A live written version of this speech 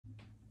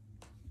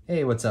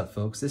Hey, what's up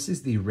folks? This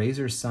is the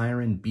Razer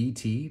Seiren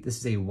BT. This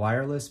is a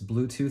wireless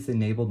Bluetooth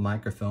enabled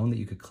microphone that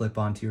you could clip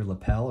onto your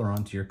lapel or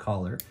onto your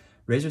collar.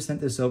 Razer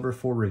sent this over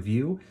for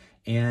review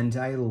and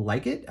I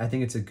like it. I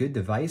think it's a good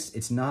device.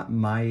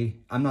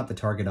 I'm not the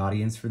target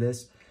audience for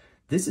this.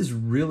 This is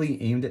really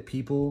aimed at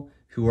people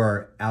who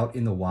are out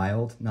in the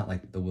wild, not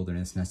like the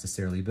wilderness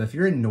necessarily, but if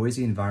you're in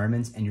noisy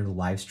environments and you're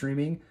live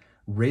streaming,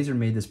 Razer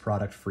made this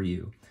product for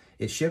you.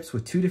 It ships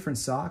with two different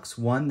socks,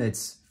 one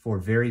that's for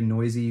very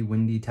noisy,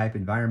 windy type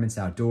environments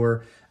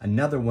outdoor,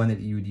 another one that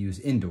you would use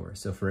indoor.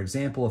 So for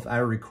example, if I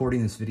were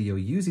recording this video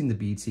using the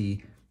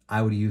BT,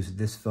 I would use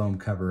this foam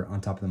cover on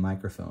top of the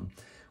microphone.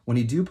 When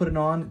you do put it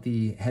on,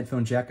 the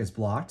headphone jack is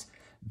blocked,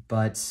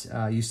 but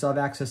you still have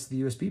access to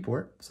the USB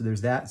port. So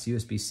there's that, it's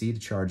USB-C to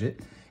charge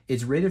it.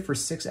 It's rated for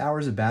 6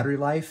 hours of battery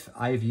life.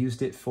 I've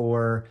used it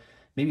for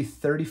maybe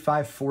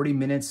 35, 40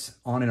 minutes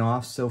on and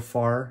off so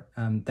far.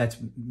 That's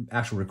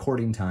actual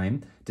recording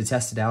time to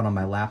test it out on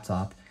my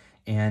laptop.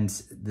 And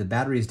the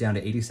battery is down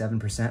to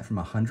 87% from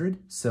 100.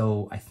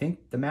 So I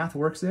think the math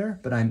works there,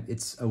 but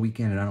it's a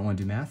weekend and I don't want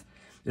to do math.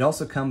 It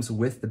also comes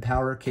with the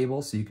power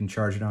cable so you can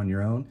charge it on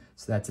your own.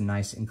 So that's a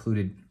nice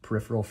included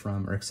peripheral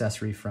or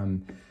accessory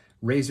from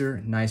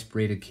Razer, nice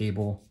braided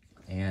cable,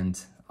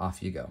 and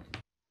off you go.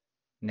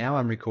 Now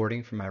I'm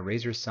recording from my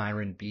Razer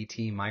Seiren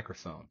BT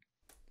microphone.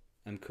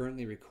 I'm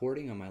currently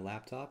recording on my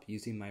laptop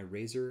using my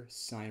Razer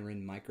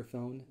Seiren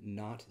microphone,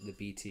 not the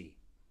BT.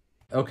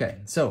 Okay,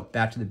 so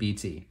back to the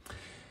BT.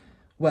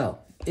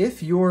 Well,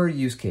 if your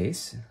use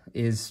case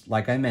is,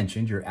 like I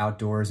mentioned, you're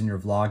outdoors and you're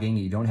vlogging,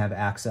 you don't have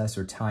access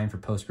or time for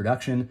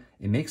post-production,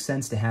 it makes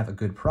sense to have a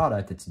good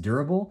product that's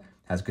durable,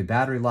 has good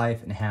battery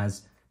life, and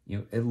has,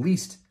 at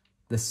least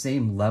the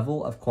same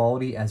level of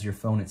quality as your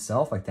phone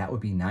itself. Like that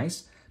would be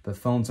nice, but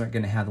phones aren't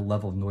going to have the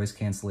level of noise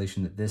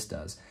cancellation that this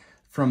does.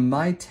 From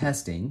my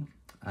testing,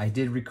 I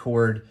did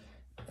record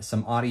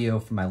some audio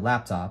from my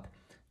laptop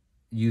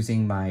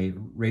using my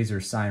Razer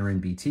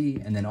Seiren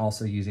BT and then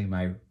also using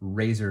my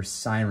Razer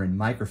Seiren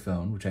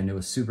microphone, which I know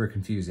is super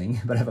confusing,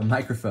 but I have a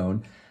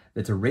microphone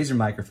that's a Razer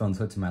microphone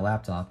hooked to my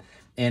laptop.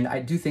 And I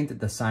do think that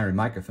the Seiren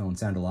microphone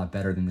sounded a lot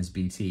better than this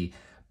BT,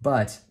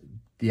 but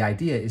the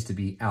idea is to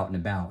be out and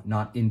about,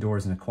 not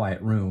indoors in a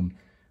quiet room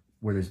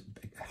where there's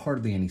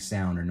hardly any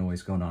sound or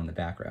noise going on in the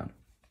background.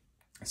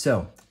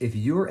 So if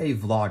you're a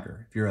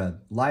vlogger, if you're a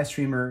live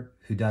streamer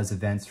who does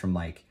events from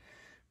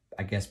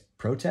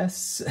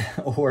protests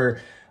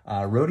or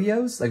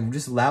rodeos, like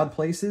just loud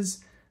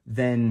places,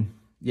 then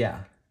yeah,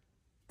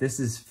 this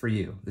is for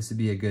you. This would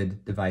be a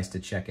good device to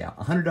check out.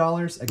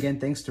 $100, again,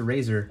 thanks to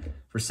Razer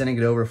for sending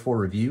it over for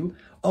review.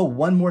 Oh,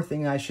 one more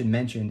thing I should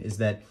mention is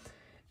that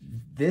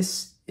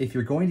if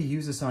you're going to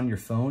use this on your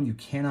phone, you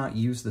cannot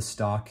use the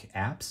stock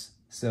apps.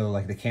 So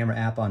like the camera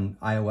app on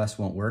iOS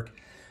won't work.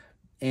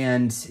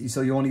 And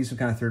so you want to use some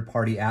kind of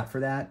third-party app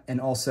for that.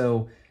 And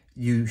also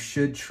you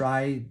should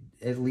try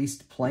at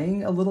least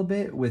playing a little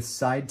bit with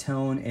side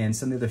tone and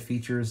some of the other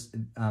features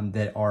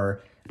that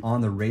are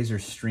on the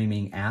Razer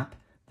streaming app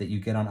that you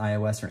get on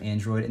iOS or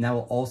Android. And that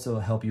will also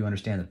help you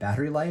understand the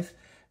battery life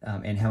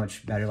and how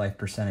much battery life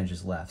percentage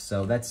is left.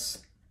 So that's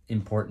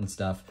important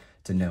stuff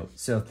to note.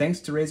 So thanks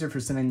to Razer for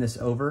sending this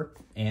over,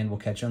 and we'll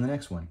catch you on the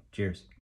next one. Cheers.